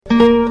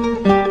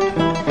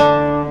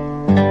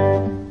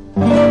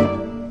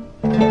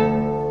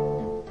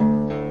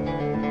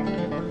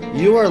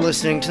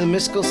listening to the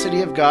Mystical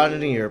City of God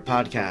in a Year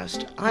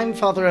podcast. I'm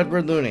Father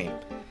Edward Looney,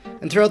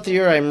 and throughout the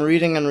year I'm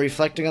reading and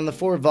reflecting on the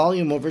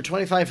 4-volume, over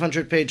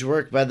 2,500-page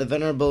work by the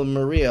Venerable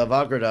Maria of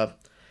Agreda.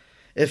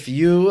 If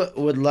you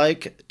would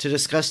like to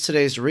discuss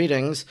today's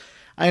readings,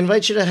 I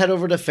invite you to head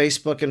over to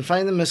Facebook and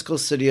find the Mystical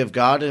City of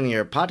God in a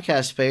Year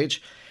podcast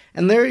page,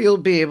 and there you'll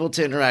be able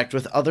to interact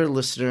with other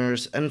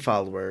listeners and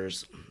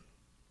followers.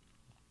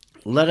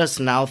 Let us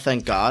now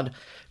thank God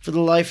for the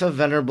life of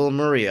Venerable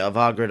Maria of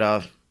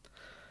Agreda.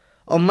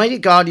 Almighty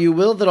God, you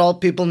will that all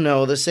people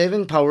know the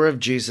saving power of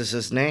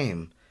Jesus'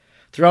 name.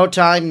 Throughout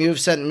time, you have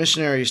sent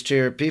missionaries to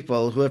your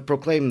people who have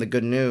proclaimed the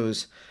good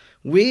news.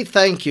 We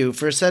thank you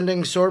for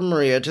sending Sor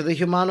Maria to the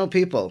Jumano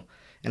people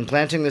and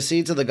planting the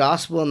seeds of the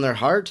gospel in their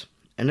heart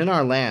and in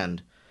our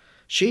land.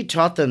 She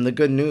taught them the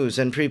good news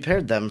and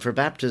prepared them for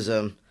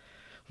baptism.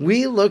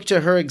 We look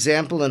to her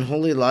example in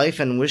holy life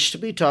and wish to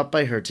be taught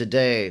by her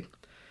today.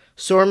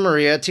 Sor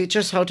Maria, teach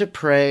us how to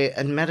pray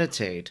and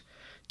meditate.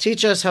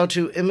 Teach us how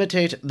to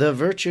imitate the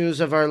virtues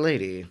of Our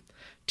Lady.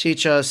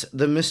 Teach us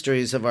the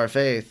mysteries of our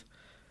faith.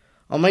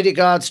 Almighty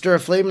God, stir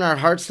aflame in our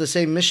hearts the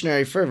same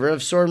missionary fervor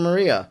of Sor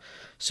Maria,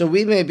 so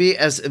we may be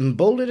as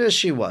emboldened as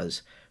she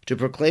was to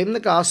proclaim the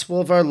gospel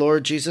of our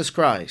Lord Jesus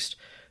Christ,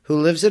 who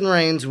lives and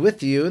reigns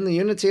with you in the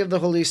unity of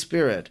the Holy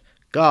Spirit,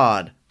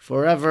 God,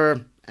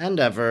 forever and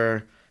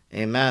ever.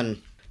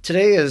 Amen.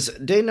 Today is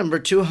day number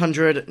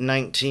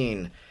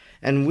 219.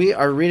 And we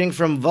are reading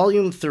from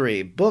Volume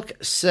 3, Book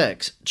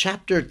 6,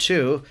 Chapter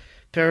 2,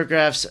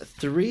 paragraphs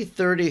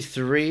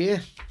 333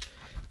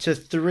 to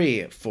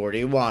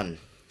 341.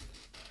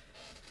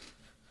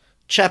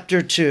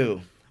 Chapter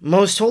 2.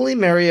 Most Holy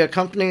Mary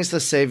accompanies the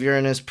Savior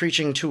in his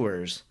preaching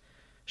tours.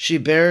 She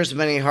bears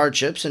many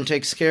hardships and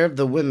takes care of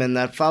the women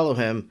that follow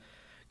him,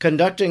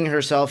 conducting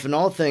herself in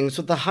all things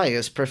with the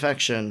highest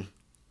perfection.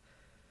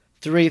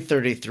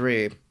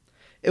 333.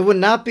 It would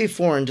not be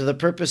foreign to the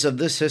purpose of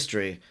this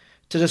history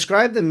to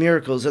describe the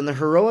miracles and the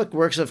heroic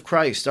works of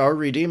Christ, our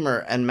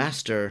Redeemer and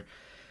Master,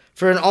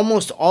 for in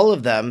almost all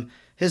of them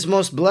his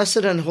most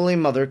blessed and holy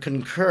Mother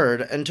concurred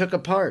and took a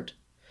part.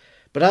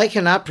 But I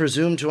cannot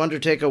presume to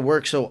undertake a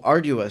work so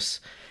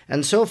arduous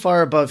and so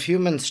far above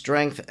human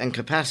strength and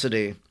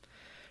capacity.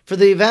 For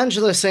the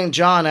evangelist St.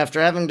 John, after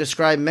having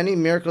described many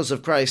miracles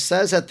of Christ,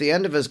 says at the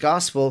end of his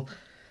gospel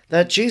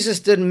that Jesus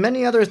did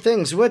many other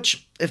things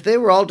which, if they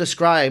were all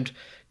described,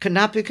 could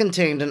not be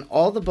contained in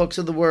all the books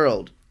of the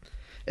world.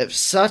 If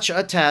such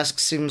a task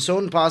seems so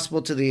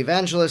impossible to the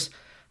evangelist,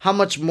 how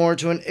much more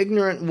to an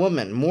ignorant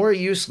woman, more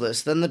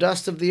useless than the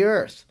dust of the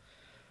earth?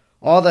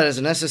 All that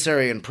is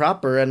necessary and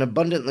proper and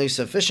abundantly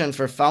sufficient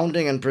for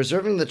founding and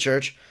preserving the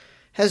Church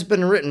has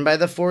been written by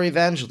the 4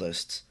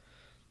 evangelists,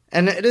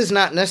 and it is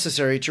not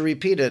necessary to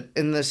repeat it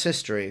in this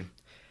history.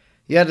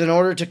 Yet in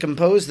order to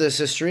compose this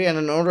history, and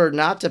in order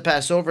not to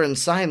pass over in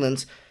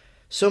silence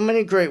so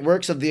many great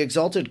works of the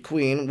exalted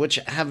Queen which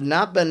have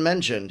not been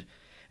mentioned,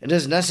 it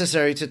is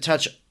necessary to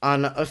touch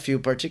on a few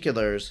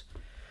particulars.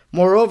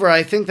 Moreover,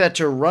 I think that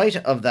to write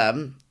of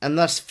them, and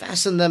thus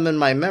fasten them in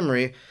my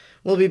memory,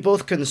 will be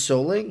both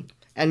consoling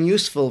and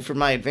useful for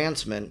my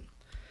advancement.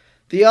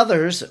 The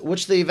others,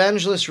 which the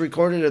evangelists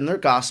recorded in their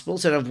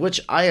Gospels, and of which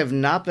I have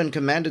not been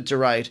commanded to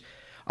write,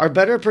 are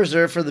better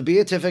preserved for the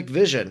beatific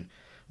vision,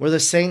 where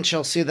the saints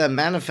shall see them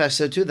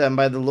manifested to them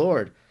by the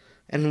Lord,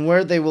 and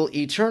where they will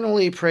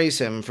eternally praise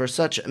him for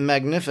such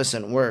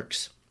magnificent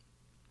works.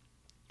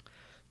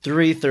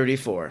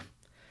 334.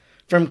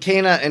 From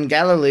Cana in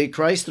Galilee,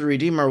 Christ the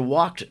Redeemer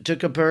walked to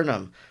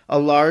Capernaum, a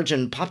large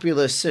and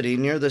populous city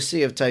near the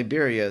Sea of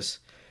Tiberias.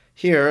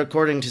 Here,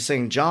 according to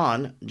St.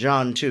 John,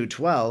 John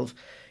 2:12,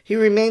 he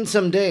remained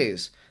some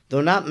days,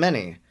 though not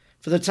many,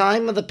 for the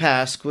time of the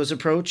Pasch was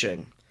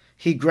approaching.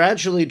 He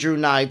gradually drew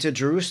nigh to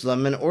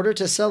Jerusalem in order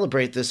to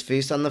celebrate this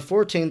feast on the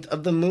 14th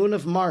of the moon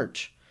of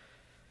March.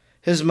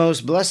 His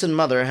most blessed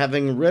Mother,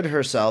 having rid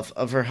herself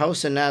of her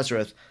house in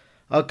Nazareth,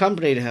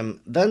 accompanied him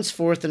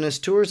thenceforth in his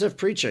tours of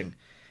preaching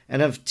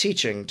and of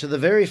teaching to the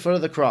very foot of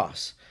the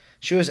cross.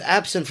 She was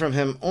absent from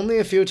him only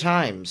a few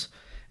times,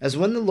 as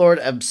when the Lord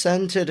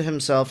absented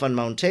himself on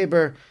Mount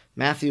Tabor,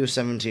 Matthew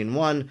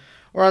 17:1,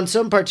 or on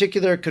some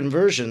particular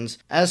conversions,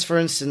 as for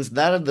instance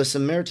that of the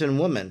Samaritan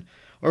woman,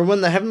 or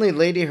when the Heavenly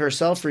Lady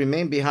herself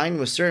remained behind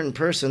with certain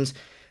persons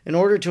in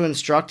order to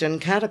instruct and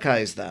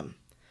catechize them.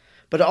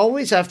 But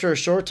always after a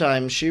short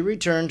time she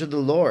returned to the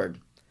Lord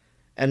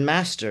and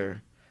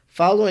Master,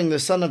 following the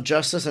Sun of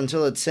Justice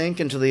until it sank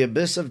into the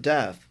abyss of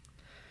death.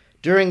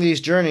 During these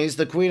journeys,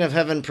 the Queen of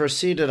Heaven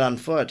proceeded on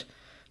foot,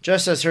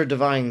 just as her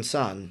divine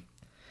Son.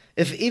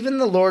 If even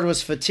the Lord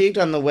was fatigued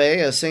on the way,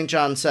 as St.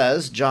 John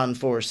says, John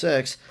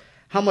 4:6,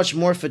 how much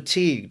more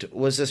fatigued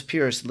was this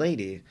purest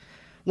Lady?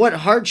 What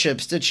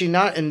hardships did she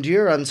not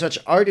endure on such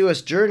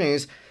arduous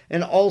journeys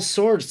in all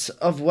sorts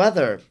of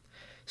weather?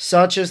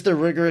 Such is the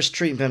rigorous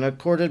treatment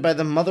accorded by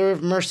the Mother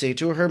of Mercy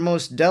to her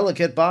most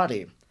delicate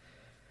body.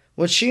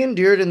 What she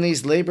endured in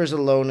these labors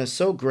alone is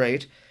so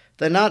great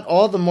that not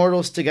all the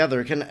mortals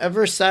together can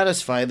ever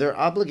satisfy their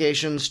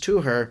obligations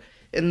to her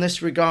in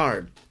this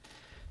regard.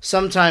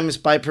 Sometimes,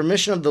 by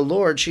permission of the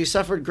Lord, she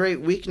suffered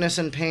great weakness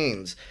and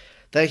pains,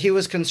 that he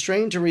was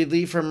constrained to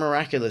relieve her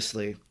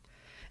miraculously.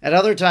 At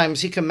other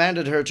times he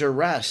commanded her to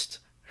rest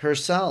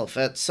herself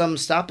at some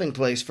stopping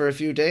place for a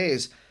few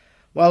days,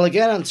 while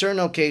again on certain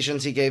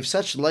occasions he gave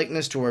such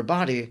lightness to her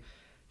body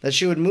that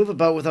she would move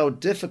about without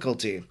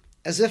difficulty,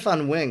 as if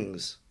on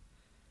wings.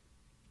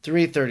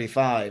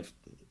 335.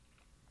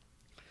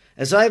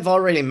 As I have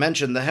already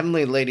mentioned, the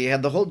Heavenly Lady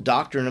had the whole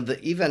doctrine of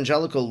the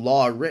evangelical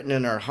law written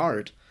in her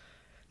heart.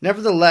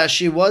 Nevertheless,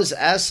 she was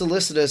as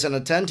solicitous and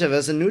attentive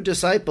as a new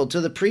disciple to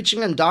the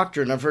preaching and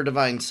doctrine of her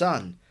divine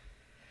Son,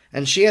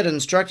 and she had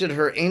instructed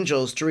her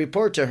angels to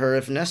report to her,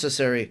 if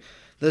necessary,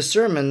 the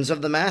sermons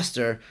of the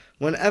Master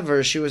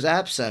whenever she was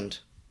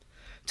absent.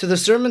 To the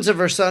sermons of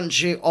her Son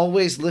she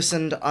always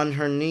listened on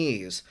her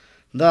knees,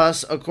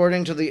 thus,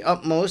 according to the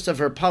utmost of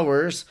her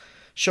powers,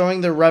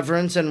 showing the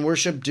reverence and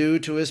worship due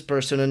to his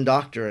person and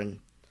doctrine.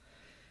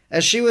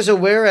 As she was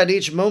aware at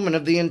each moment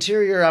of the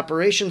interior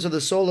operations of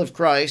the soul of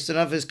Christ and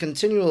of his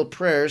continual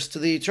prayers to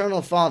the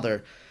Eternal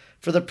Father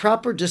for the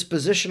proper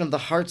disposition of the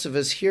hearts of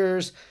his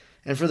hearers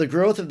and for the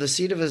growth of the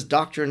seed of his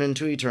doctrine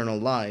into eternal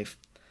life,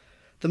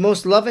 the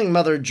most loving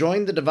mother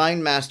joined the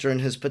Divine Master in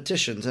his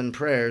petitions and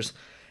prayers,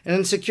 and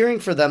in securing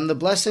for them the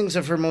blessings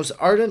of her most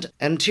ardent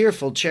and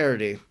tearful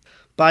charity.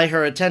 By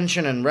her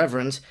attention and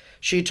reverence,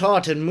 she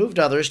taught and moved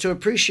others to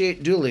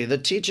appreciate duly the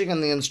teaching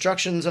and the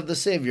instructions of the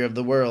Savior of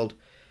the world.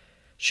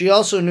 She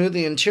also knew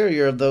the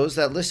interior of those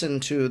that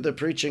listened to the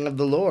preaching of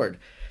the Lord,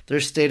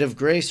 their state of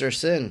grace or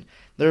sin,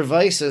 their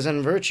vices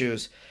and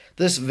virtues.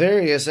 This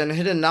various and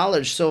hidden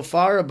knowledge, so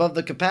far above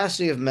the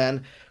capacity of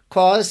men,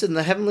 caused in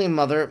the Heavenly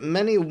Mother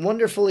many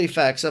wonderful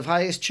effects of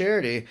highest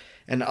charity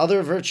and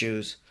other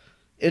virtues.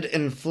 It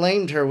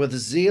inflamed her with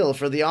zeal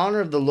for the honor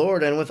of the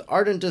Lord and with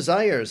ardent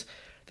desires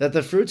that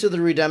the fruits of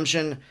the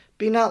redemption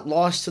be not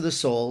lost to the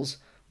souls,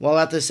 while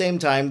at the same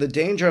time the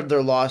danger of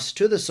their loss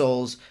to the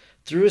souls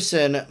through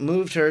sin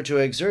moved her to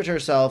exert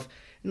herself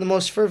in the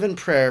most fervent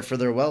prayer for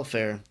their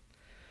welfare.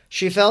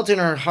 She felt in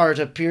her heart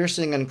a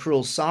piercing and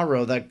cruel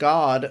sorrow that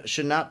God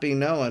should not be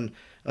known,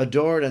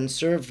 adored, and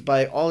served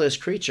by all his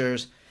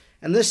creatures,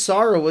 and this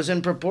sorrow was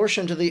in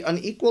proportion to the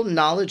unequal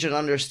knowledge and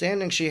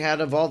understanding she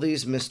had of all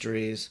these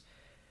mysteries.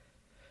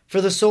 For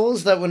the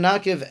souls that would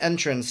not give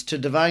entrance to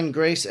divine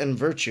grace and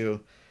virtue,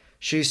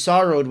 she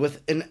sorrowed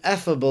with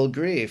ineffable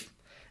grief,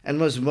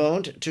 and was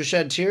wont to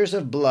shed tears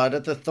of blood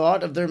at the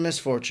thought of their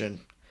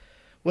misfortune.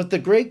 What the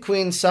great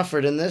Queen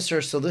suffered in this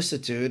her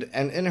solicitude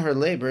and in her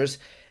labors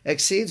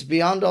exceeds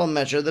beyond all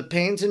measure the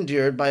pains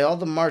endured by all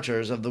the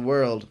martyrs of the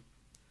world.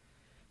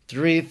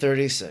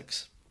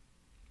 336.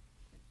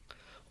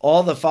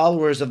 All the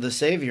followers of the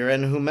Savior,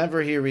 and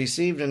whomever he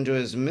received into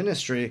his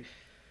ministry,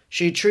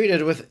 she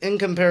treated with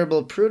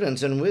incomparable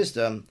prudence and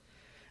wisdom,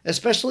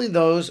 especially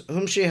those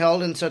whom she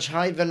held in such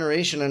high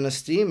veneration and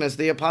esteem as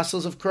the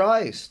apostles of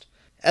Christ.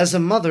 As a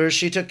mother,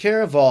 she took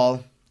care of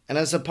all, and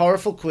as a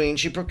powerful queen,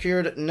 she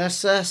procured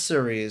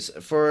necessaries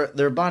for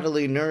their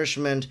bodily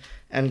nourishment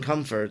and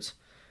comforts.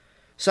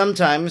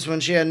 Sometimes, when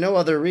she had no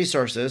other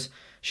resources,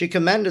 she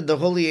commanded the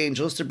holy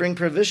angels to bring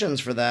provisions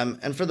for them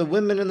and for the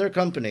women in their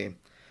company,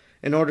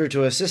 in order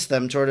to assist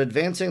them toward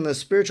advancing the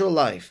spiritual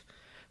life.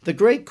 The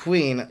great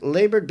Queen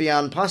labored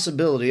beyond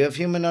possibility of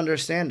human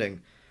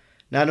understanding,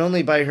 not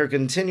only by her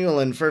continual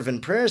and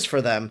fervent prayers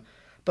for them,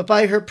 but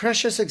by her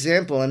precious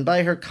example and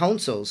by her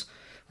counsels,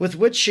 with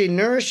which she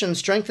nourished and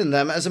strengthened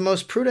them as a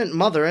most prudent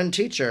mother and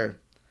teacher.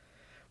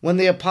 When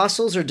the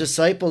apostles or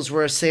disciples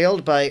were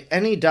assailed by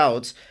any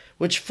doubts,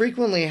 which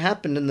frequently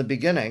happened in the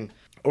beginning,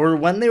 or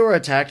when they were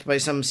attacked by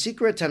some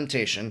secret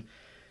temptation,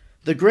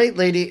 the great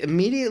lady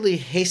immediately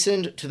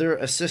hastened to their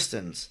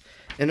assistance,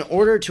 in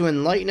order to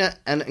enlighten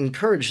and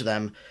encourage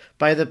them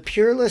by the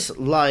peerless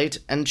light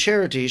and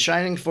charity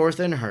shining forth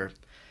in her,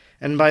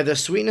 and by the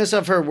sweetness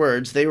of her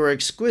words they were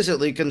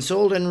exquisitely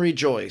consoled and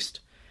rejoiced.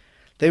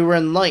 They were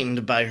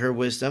enlightened by her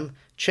wisdom,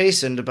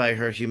 chastened by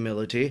her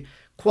humility,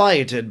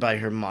 quieted by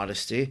her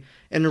modesty,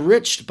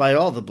 enriched by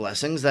all the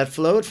blessings that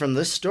flowed from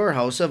this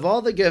storehouse of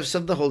all the gifts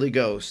of the Holy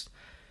Ghost.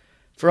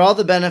 For all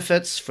the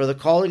benefits, for the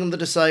calling of the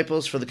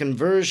disciples, for the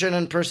conversion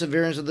and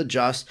perseverance of the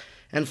just,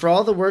 and for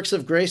all the works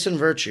of grace and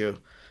virtue,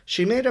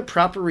 she made a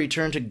proper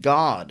return to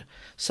God,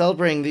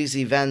 celebrating these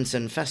events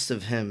in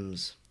festive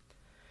hymns.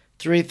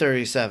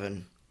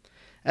 337.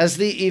 As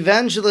the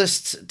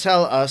evangelists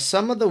tell us,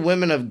 some of the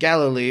women of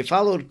Galilee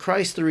followed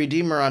Christ the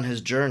Redeemer on his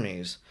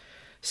journeys.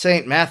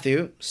 St.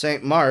 Matthew,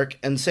 St. Mark,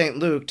 and St.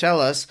 Luke tell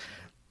us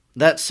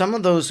that some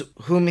of those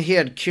whom he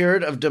had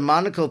cured of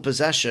demoniacal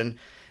possession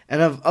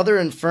and of other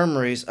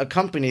infirmaries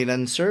accompanied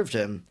and served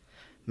him.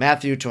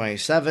 Matthew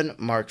 27,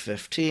 Mark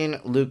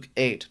 15, Luke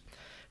 8.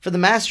 For the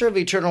Master of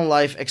eternal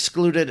life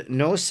excluded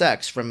no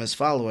sects from his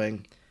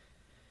following,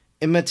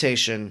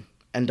 imitation,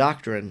 and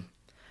doctrine.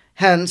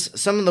 Hence,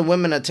 some of the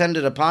women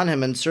attended upon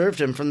him and served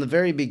him from the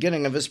very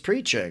beginning of his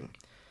preaching.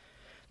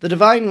 The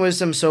divine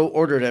wisdom so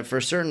ordered it for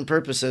certain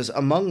purposes,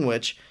 among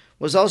which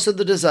was also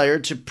the desire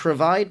to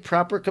provide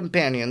proper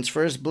companions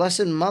for his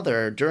blessed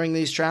mother during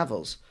these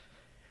travels.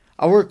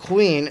 Our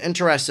queen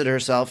interested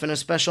herself in a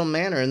special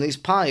manner in these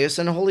pious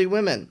and holy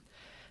women,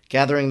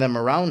 gathering them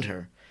around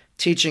her,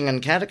 teaching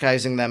and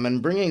catechizing them,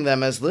 and bringing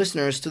them as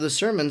listeners to the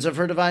sermons of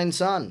her divine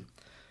Son.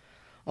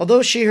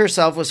 Although she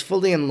herself was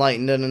fully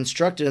enlightened and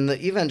instructed in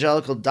the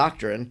evangelical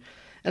doctrine,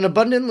 and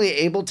abundantly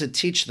able to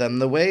teach them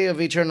the way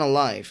of eternal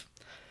life,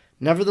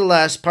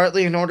 nevertheless,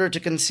 partly in order to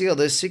conceal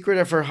this secret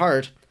of her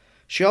heart,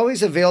 she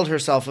always availed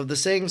herself of the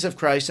sayings of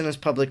Christ in his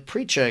public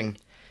preaching,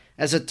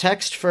 as a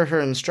text for her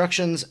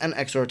instructions and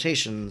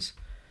exhortations.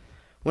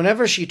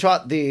 Whenever she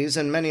taught these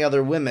and many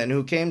other women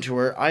who came to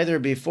her either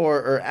before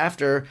or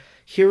after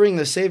hearing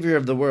the Savior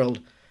of the world,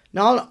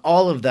 not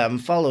all of them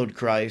followed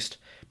Christ,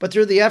 but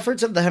through the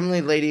efforts of the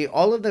Heavenly Lady,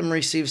 all of them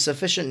received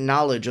sufficient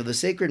knowledge of the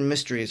sacred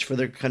mysteries for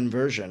their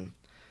conversion.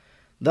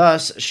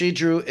 Thus, she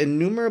drew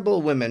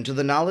innumerable women to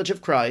the knowledge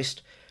of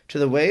Christ, to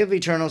the way of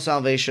eternal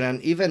salvation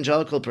and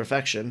evangelical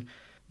perfection,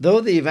 though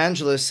the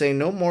evangelists say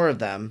no more of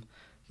them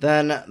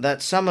than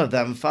that some of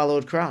them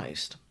followed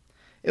Christ.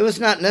 It was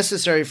not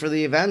necessary for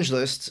the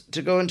evangelists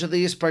to go into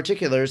these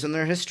particulars in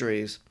their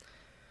histories.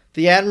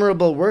 The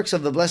admirable works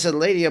of the Blessed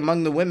Lady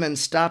among the women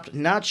stopped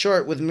not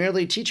short with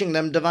merely teaching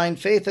them divine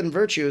faith and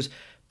virtues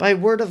by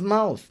word of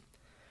mouth,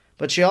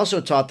 but she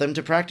also taught them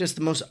to practice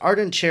the most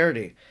ardent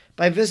charity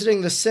by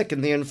visiting the sick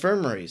in the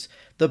infirmaries,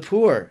 the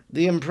poor,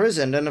 the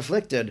imprisoned and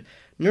afflicted,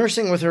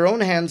 nursing with her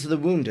own hands the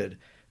wounded,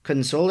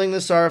 consoling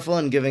the sorrowful,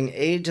 and giving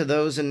aid to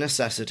those in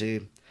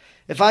necessity.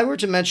 If I were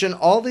to mention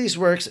all these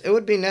works, it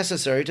would be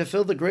necessary to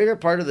fill the greater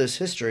part of this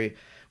history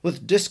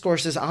with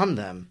discourses on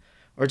them,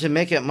 or to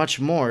make it much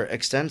more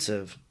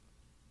extensive.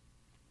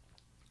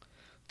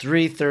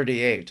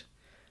 338.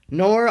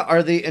 Nor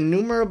are the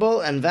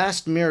innumerable and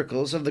vast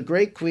miracles of the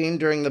great Queen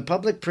during the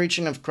public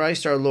preaching of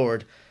Christ our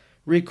Lord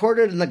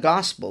recorded in the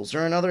Gospels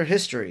or in other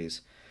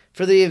histories,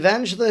 for the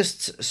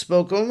evangelists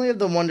spoke only of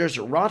the wonders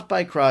wrought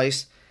by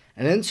Christ,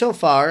 and in so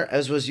far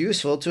as was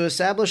useful to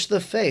establish the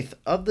faith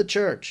of the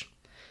Church.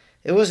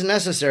 It was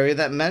necessary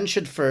that men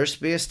should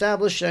first be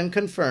established and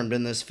confirmed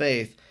in this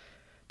faith,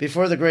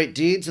 before the great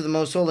deeds of the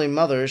Most Holy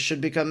Mother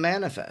should become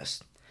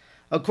manifest.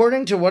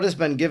 According to what has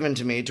been given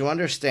to me to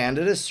understand,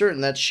 it is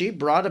certain that she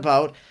brought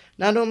about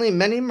not only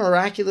many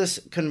miraculous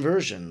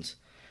conversions,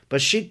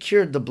 but she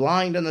cured the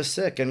blind and the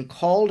sick and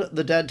called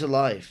the dead to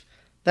life.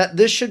 That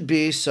this should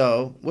be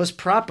so was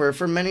proper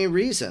for many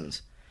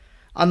reasons.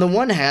 On the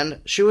one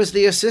hand, she was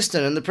the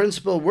assistant in the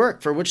principal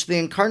work for which the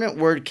incarnate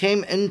Word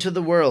came into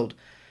the world,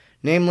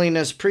 namely in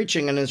his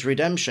preaching and his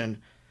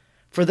redemption.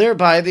 For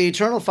thereby the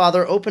Eternal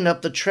Father opened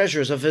up the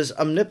treasures of his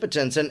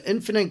omnipotence and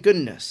infinite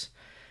goodness,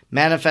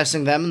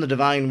 manifesting them in the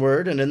divine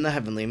Word and in the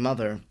Heavenly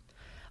Mother.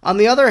 On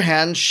the other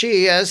hand,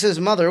 she, as his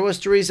mother, was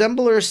to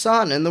resemble her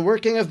Son in the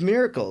working of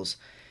miracles,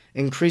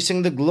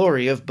 increasing the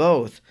glory of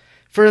both.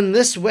 For in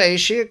this way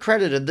she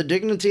accredited the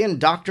dignity and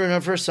doctrine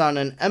of her Son,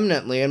 and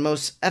eminently and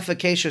most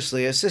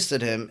efficaciously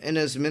assisted him in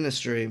his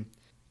ministry.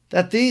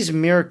 That these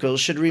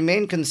miracles should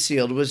remain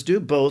concealed was due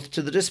both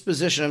to the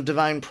disposition of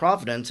divine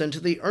providence and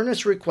to the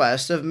earnest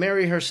request of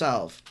Mary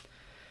herself.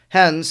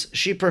 Hence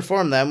she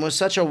performed them with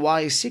such a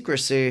wise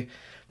secrecy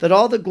that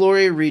all the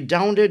glory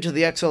redounded to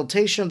the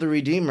exaltation of the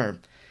Redeemer,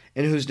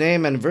 in whose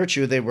name and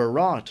virtue they were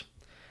wrought.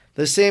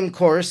 The same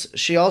course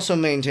she also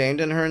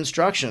maintained in her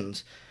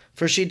instructions,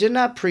 for she did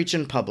not preach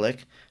in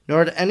public,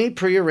 nor at any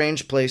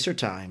prearranged place or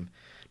time,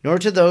 nor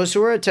to those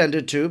who were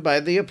attended to by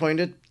the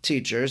appointed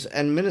teachers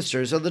and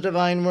ministers of the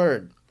divine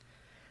Word.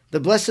 The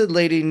Blessed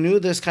Lady knew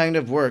this kind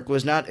of work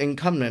was not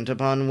incumbent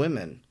upon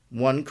women.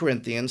 1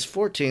 Corinthians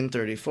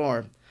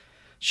 14:34.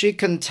 She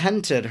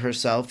contented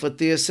herself with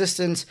the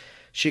assistance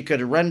she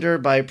could render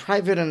by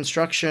private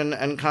instruction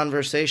and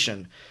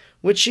conversation,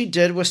 which she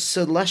did with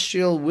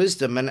celestial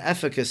wisdom and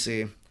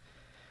efficacy.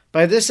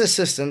 By this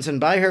assistance and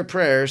by her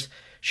prayers,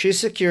 she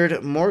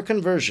secured more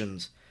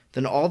conversions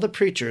than all the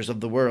preachers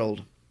of the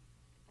world.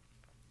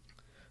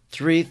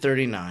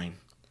 339.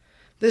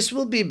 This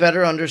will be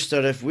better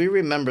understood if we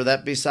remember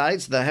that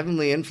besides the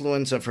heavenly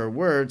influence of her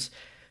words,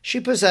 she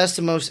possessed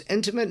the most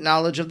intimate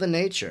knowledge of the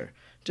nature,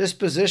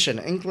 disposition,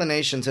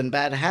 inclinations, and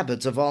bad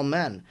habits of all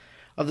men,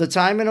 of the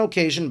time and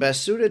occasion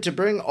best suited to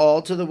bring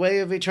all to the way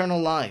of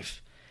eternal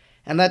life,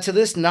 and that to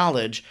this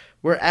knowledge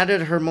were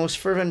added her most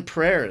fervent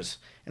prayers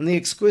and the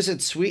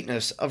exquisite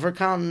sweetness of her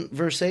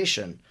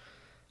conversation.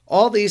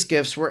 All these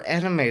gifts were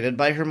animated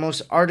by her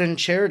most ardent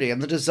charity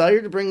and the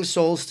desire to bring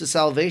souls to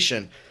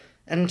salvation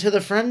and to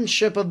the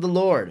friendship of the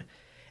Lord,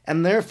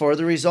 and therefore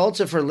the results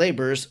of her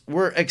labors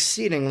were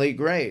exceedingly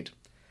great.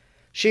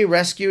 She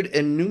rescued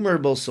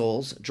innumerable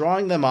souls,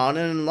 drawing them on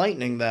and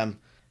enlightening them.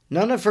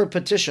 None of her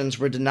petitions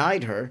were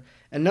denied her,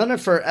 and none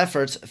of her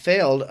efforts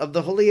failed of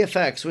the holy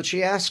effects which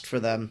she asked for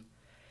them.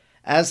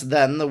 As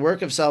then the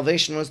work of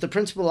salvation was the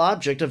principal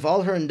object of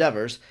all her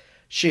endeavors,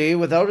 she,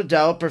 without a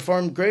doubt,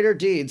 performed greater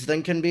deeds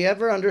than can be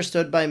ever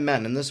understood by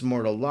men in this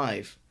mortal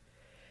life.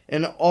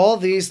 In all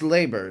these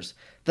labors,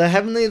 the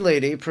Heavenly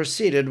Lady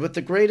proceeded with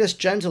the greatest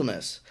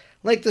gentleness,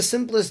 like the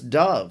simplest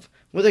dove,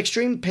 with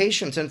extreme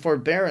patience and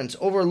forbearance,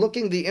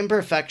 overlooking the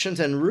imperfections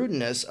and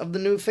rudeness of the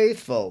new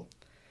faithful.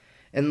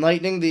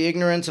 enlightening the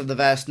ignorance of the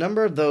vast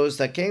number of those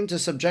that came to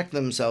subject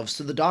themselves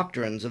to the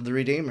doctrines of the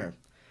Redeemer.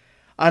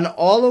 On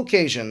all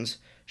occasions,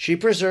 she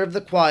preserved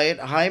the quiet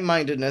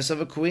high-mindedness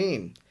of a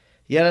queen,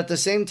 yet at the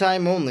same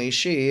time only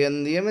she,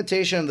 in the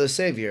imitation of the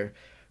Saviour,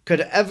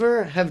 could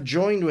ever have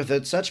joined with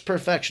it such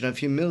perfection of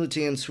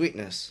humility and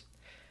sweetness.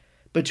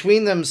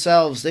 Between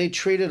themselves they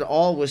treated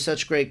all with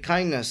such great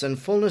kindness and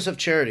fullness of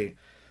charity,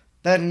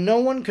 that no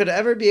one could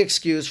ever be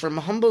excused from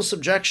humble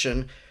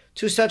subjection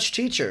to such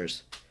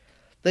teachers.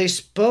 They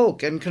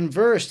spoke and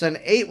conversed and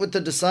ate with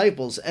the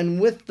disciples and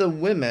with the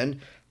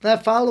women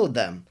that followed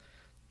them.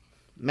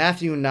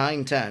 Matthew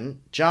 9:10,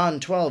 John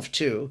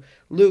 12:2,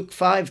 Luke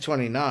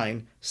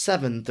 5:29,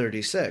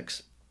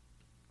 7:36.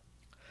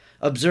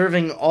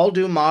 Observing all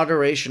due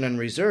moderation and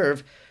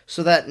reserve,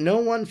 so that no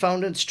one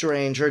found it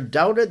strange or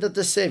doubted that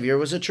the Saviour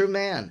was a true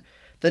man,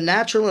 the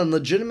natural and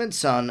legitimate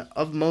Son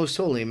of Most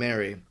Holy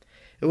Mary.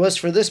 It was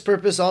for this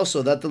purpose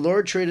also that the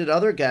Lord treated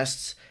other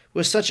guests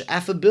with such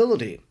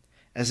affability,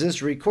 as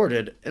is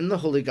recorded in the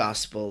Holy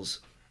Gospels.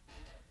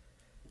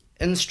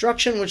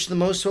 Instruction which the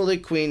Most Holy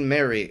Queen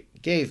Mary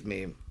gave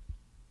me.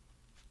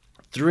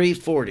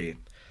 340.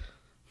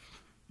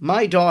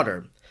 My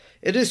daughter,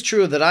 it is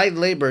true that I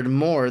labored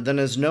more than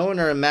is known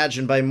or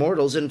imagined by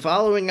mortals in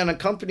following and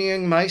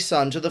accompanying my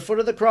son to the foot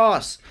of the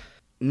cross,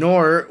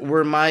 nor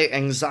were my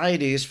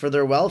anxieties for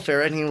their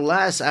welfare any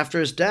less after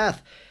his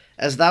death,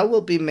 as thou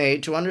wilt be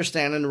made to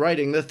understand in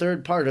writing the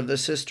third part of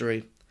this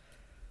history.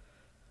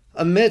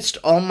 Amidst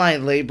all my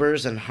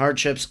labors and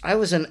hardships, I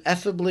was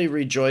ineffably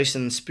rejoiced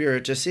in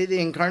spirit to see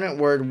the incarnate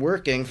Word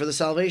working for the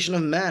salvation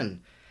of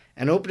men,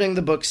 and opening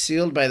the book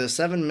sealed by the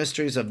 7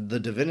 mysteries of the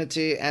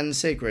divinity and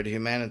sacred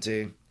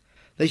humanity.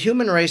 The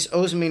human race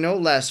owes me no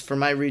less for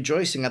my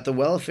rejoicing at the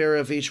welfare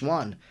of each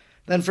one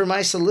than for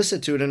my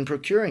solicitude in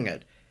procuring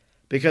it,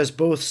 because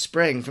both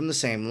sprang from the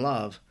same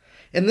love.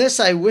 In this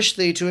I wish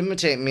thee to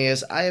imitate me,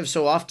 as I have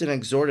so often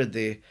exhorted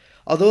thee,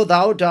 although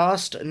thou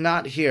dost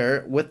not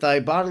hear with thy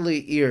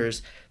bodily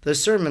ears the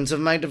sermons of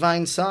my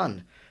divine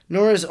Son,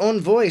 nor his own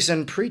voice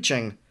in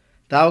preaching,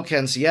 thou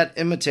canst yet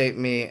imitate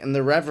me in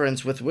the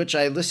reverence with which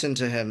I listen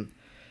to him.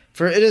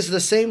 For it is the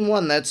same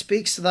one that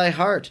speaks to thy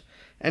heart,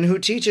 and who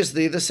teaches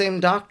thee the same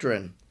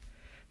doctrine.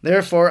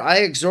 Therefore I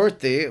exhort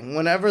thee,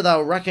 whenever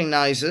thou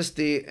recognizest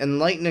the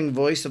enlightening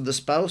voice of the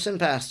spouse and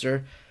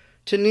pastor,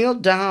 to kneel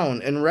down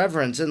in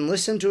reverence and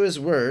listen to his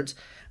words,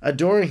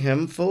 adoring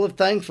him full of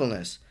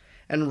thankfulness,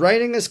 and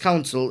writing his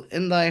counsel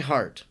in thy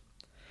heart.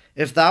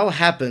 If thou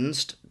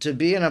happenest to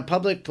be in a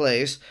public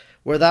place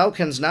where thou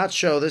canst not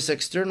show this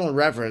external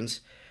reverence,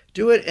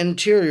 do it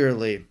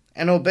interiorly,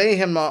 and obey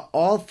him in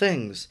all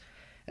things,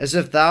 as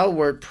if thou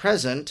wert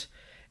present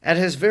at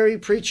his very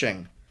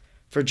preaching.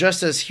 For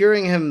just as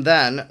hearing him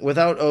then,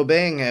 without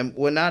obeying him,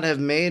 would not have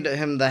made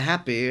him the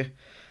happy,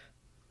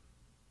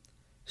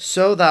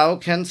 so thou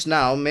canst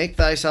now make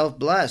thyself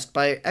blessed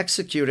by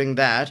executing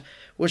that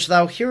which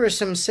thou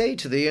hearest him say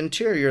to thee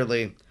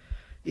interiorly,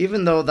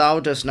 even though thou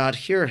dost not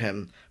hear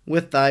him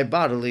with thy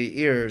bodily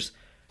ears.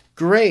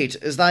 Great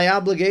is thy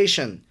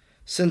obligation,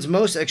 since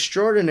most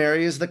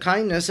extraordinary is the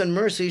kindness and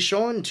mercy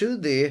shown to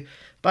thee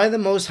by the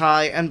Most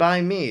High and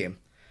by me.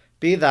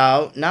 Be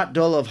thou not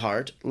dull of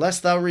heart,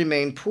 lest thou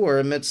remain poor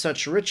amidst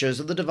such riches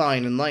of the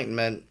divine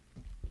enlightenment.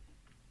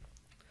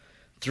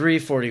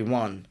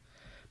 341.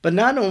 But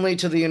not only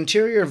to the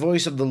interior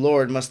voice of the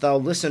Lord must thou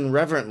listen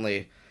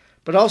reverently,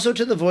 but also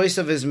to the voice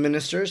of his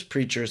ministers,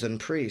 preachers,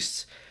 and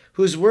priests,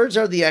 whose words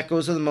are the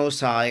echoes of the Most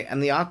High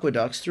and the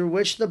aqueducts through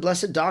which the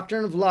blessed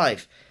doctrine of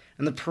life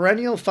and the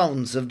perennial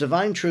fountains of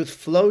divine truth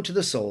flow to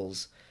the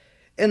souls.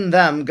 In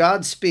them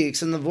God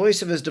speaks, and the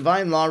voice of his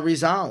divine law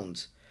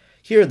resounds.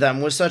 Hear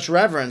them with such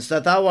reverence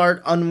that thou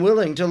art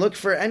unwilling to look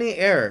for any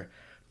error,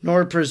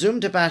 nor presume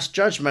to pass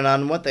judgment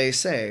on what they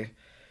say.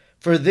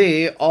 For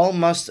thee all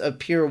must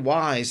appear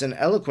wise and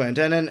eloquent,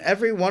 and in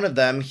every one of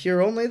them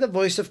hear only the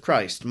voice of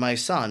Christ, my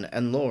Son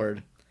and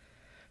Lord.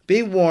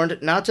 Be warned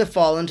not to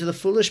fall into the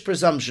foolish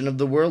presumption of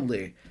the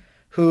worldly,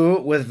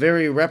 who, with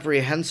very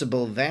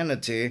reprehensible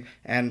vanity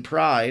and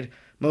pride,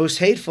 most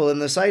hateful in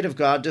the sight of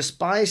God,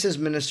 despise his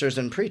ministers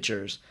and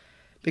preachers,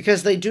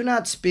 because they do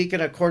not speak in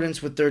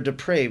accordance with their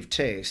depraved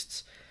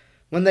tastes.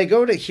 When they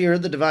go to hear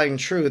the divine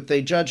truth,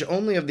 they judge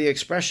only of the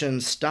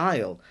expression's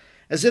style,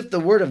 as if the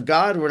word of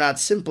God were not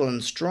simple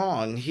and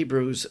strong,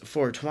 Hebrews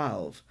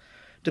 4:12,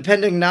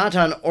 depending not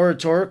on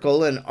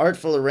oratorical and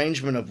artful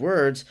arrangement of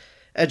words,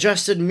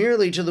 adjusted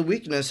merely to the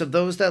weakness of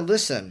those that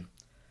listen.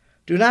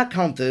 Do not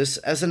count this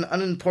as an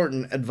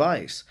unimportant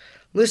advice.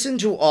 Listen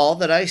to all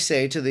that I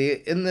say to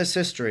thee in this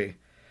history,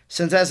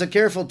 since as a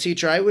careful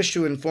teacher I wish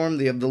to inform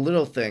thee of the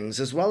little things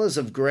as well as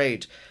of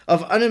great,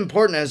 of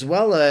unimportant as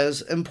well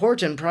as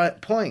important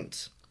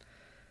points.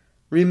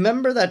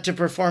 Remember that to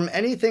perform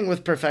anything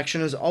with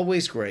perfection is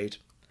always great.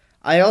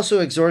 I also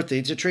exhort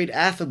thee to treat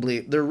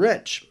affably the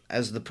rich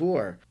as the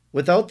poor,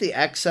 without the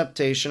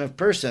acceptation of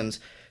persons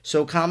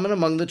so common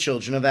among the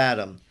children of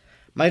Adam.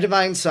 My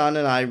divine Son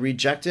and I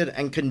rejected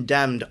and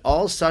condemned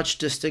all such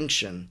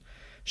distinction,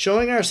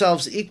 showing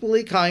ourselves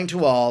equally kind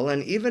to all,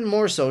 and even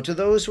more so to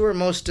those who are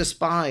most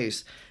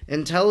despised,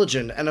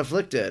 intelligent, and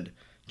afflicted.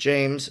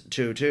 James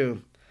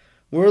 2:2.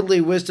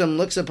 Worldly wisdom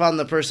looks upon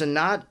the person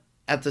not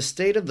at the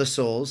state of the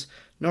souls,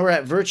 nor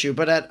at virtue,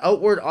 but at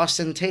outward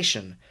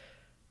ostentation.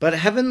 But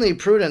heavenly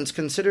prudence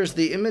considers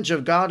the image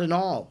of God in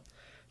all.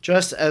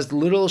 Just as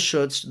little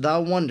shouldst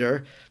thou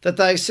wonder that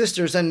thy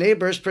sisters and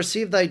neighbors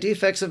perceive thy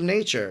defects of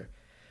nature,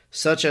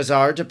 such as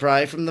are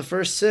deprived from the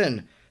first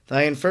sin,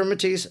 thy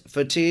infirmities,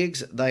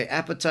 fatigues, thy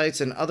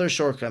appetites, and other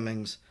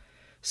shortcomings.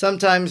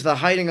 Sometimes the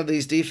hiding of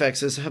these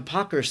defects is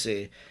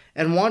hypocrisy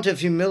and want of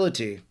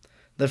humility.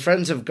 The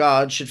friends of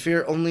God should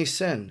fear only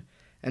sin,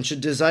 and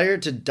should desire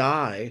to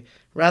die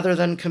rather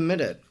than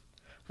commit it.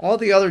 All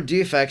the other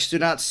defects do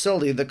not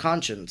sully the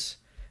conscience,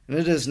 and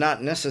it is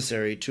not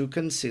necessary to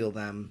conceal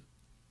them.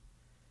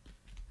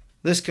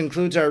 This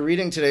concludes our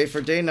reading today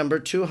for day number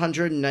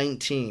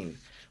 219.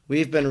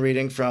 We've been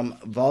reading from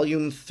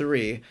Volume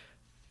 3,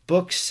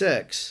 Book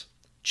 6,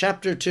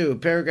 Chapter 2,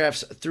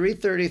 paragraphs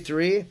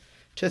 333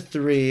 to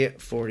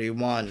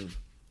 341.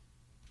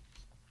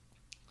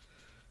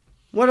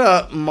 What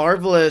a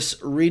marvelous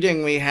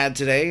reading we had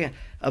today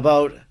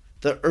about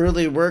the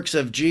early works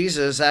of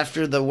Jesus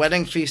after the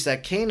wedding feast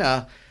at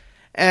Cana,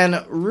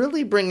 and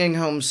really bringing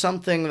home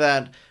something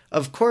that,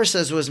 of course,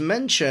 as was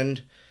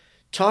mentioned,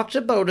 talked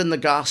about in the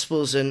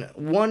Gospels in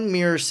one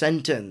mere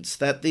sentence,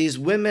 that these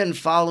women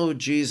followed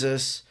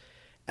Jesus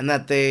and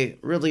that they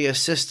really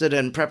assisted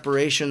in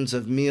preparations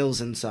of meals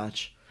and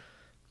such.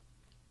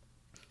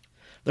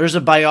 There's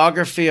a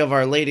biography of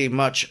Our Lady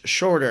much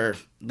shorter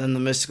than the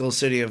Mystical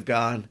City of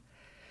God.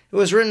 It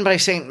was written by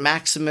St.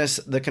 Maximus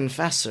the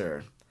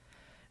Confessor.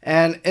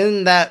 And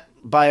in that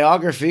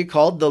biography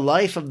called The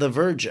Life of the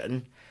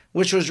Virgin,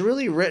 which was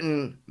really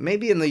written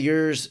maybe in the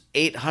years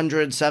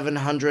 800,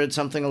 700,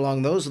 something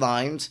along those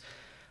lines,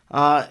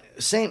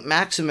 St.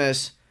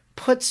 Maximus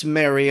puts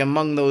Mary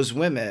among those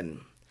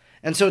women.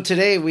 And so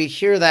today we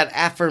hear that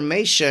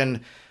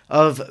affirmation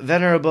of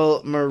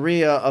Venerable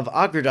Maria of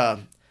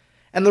Agreda.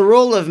 And the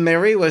role of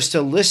Mary was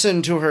to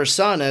listen to her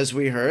son, as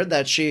we heard,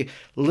 that she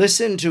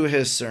listened to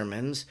his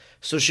sermons,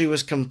 so she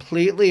was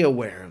completely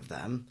aware of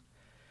them.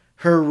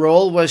 Her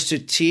role was to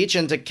teach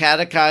and to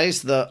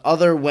catechize the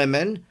other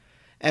women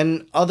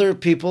and other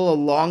people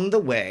along the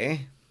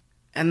way.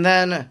 And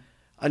then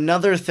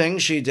another thing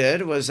she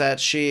did was that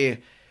she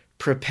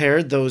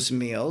prepared those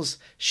meals.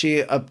 She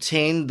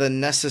obtained the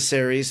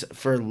necessaries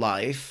for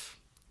life.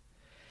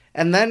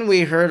 And then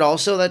we heard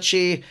also that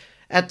she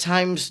at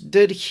times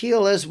did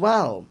heal as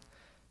well.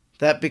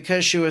 That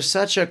because she was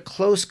such a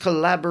close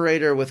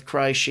collaborator with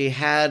Christ, she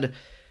had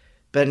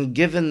been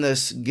given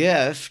this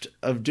gift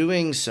of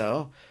doing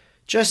so.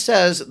 Just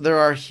as there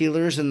are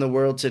healers in the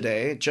world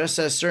today, just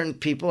as certain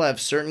people have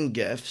certain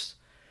gifts,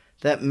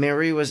 that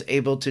Mary was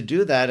able to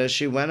do that as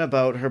she went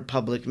about her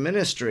public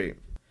ministry.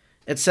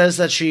 It says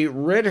that she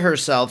rid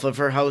herself of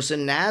her house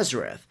in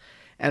Nazareth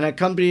and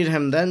accompanied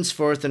him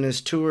thenceforth in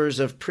his tours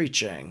of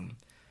preaching.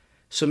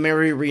 So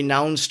Mary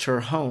renounced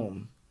her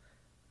home.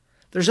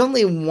 There's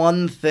only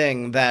one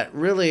thing that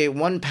really,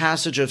 one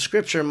passage of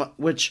Scripture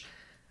which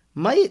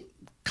might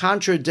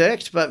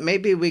contradict, but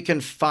maybe we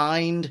can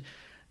find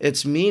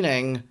its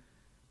meaning,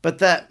 but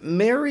that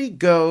Mary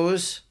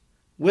goes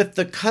with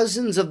the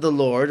cousins of the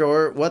Lord,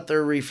 or what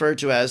they're referred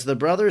to as the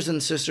brothers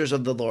and sisters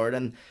of the Lord,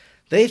 and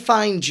they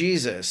find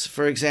Jesus,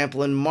 for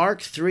example, in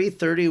Mark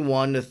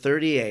 3:31 to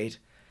 38,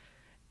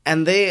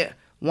 and they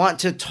want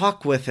to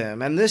talk with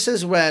him. And this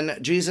is when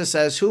Jesus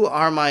says, "Who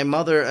are my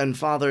mother and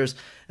fathers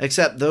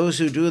except those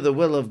who do the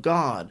will of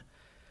God?"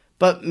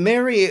 But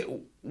Mary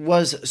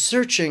was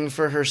searching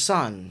for her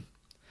son.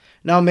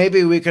 Now,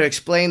 maybe we could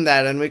explain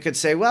that, and we could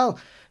say, well,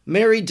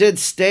 Mary did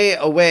stay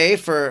away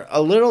for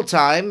a little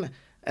time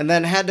and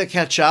then had to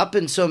catch up,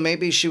 and so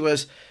maybe she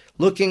was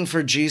looking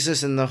for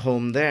Jesus in the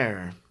home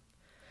there.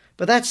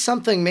 But that's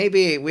something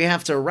maybe we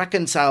have to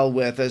reconcile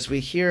with as we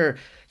hear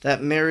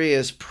that Mary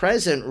is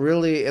present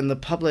really in the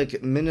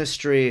public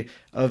ministry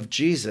of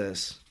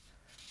Jesus.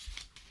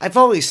 I've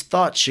always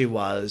thought she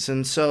was,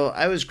 and so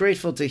I was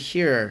grateful to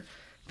hear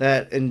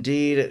that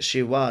indeed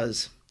she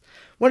was.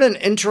 What an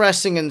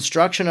interesting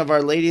instruction of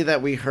Our Lady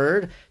that we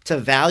heard to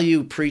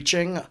value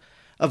preaching.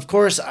 Of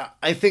course,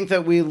 I think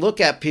that we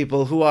look at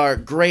people who are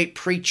great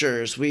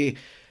preachers. We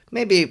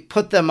maybe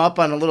put them up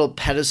on a little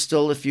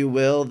pedestal, if you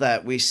will,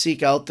 that we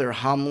seek out their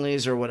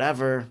homilies or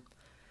whatever.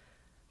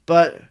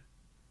 But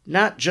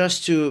not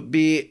just to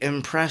be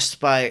impressed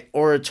by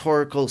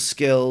oratorical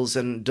skills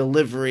and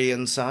delivery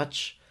and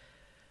such,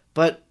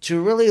 but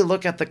to really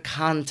look at the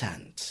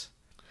content.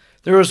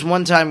 There was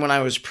one time when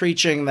I was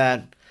preaching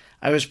that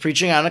I was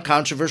preaching on a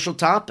controversial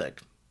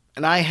topic,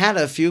 and I had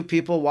a few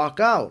people walk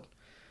out.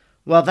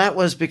 Well, that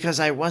was because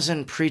I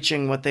wasn't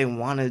preaching what they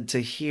wanted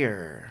to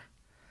hear.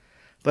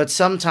 But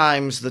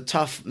sometimes the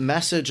tough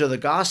message of the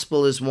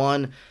gospel is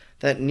one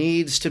that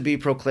needs to be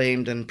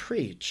proclaimed and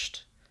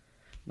preached.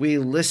 We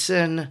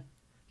listen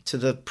to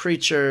the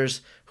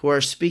preachers who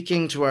are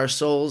speaking to our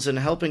souls and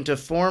helping to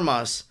form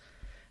us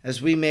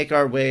as we make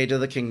our way to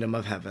the kingdom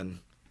of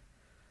heaven.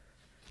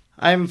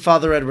 I'm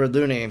Father Edward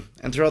Looney,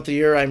 and throughout the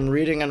year I'm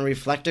reading and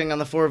reflecting on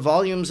the 4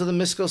 volumes of the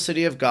Mystical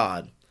City of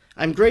God.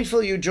 I'm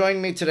grateful you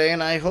joined me today,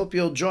 and I hope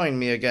you'll join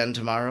me again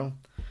tomorrow.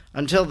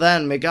 Until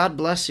then, may God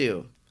bless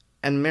you,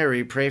 and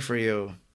Mary pray for you.